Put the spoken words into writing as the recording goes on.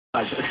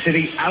Shiraz, a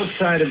city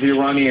outside of the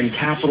Iranian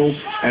capital,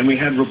 and we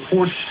had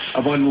reports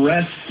of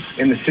unrest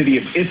in the city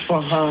of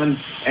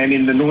Isfahan and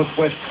in the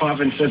northwest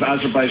province of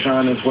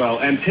Azerbaijan as well.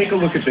 And take a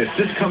look at this.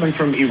 This coming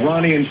from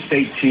Iranian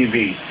state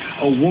TV.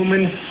 A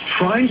woman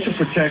trying to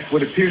protect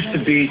what appears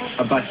to be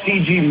a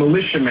basiji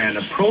militiaman,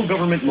 a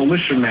pro-government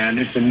militiaman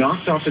who's been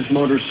knocked off his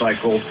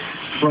motorcycle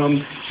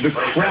from the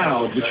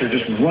crowd, which are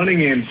just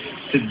running in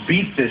to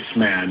beat this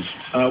man.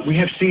 We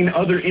have seen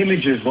other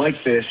images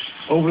like this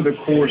over the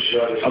course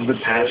of the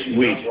past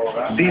week.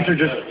 These are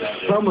just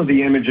some of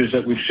the images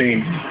that we've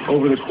seen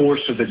over the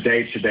course of the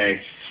day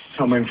today,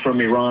 coming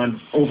from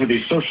Iran over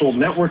these social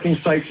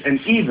networking sites and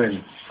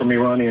even from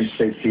Iranian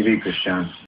state TV, Christian.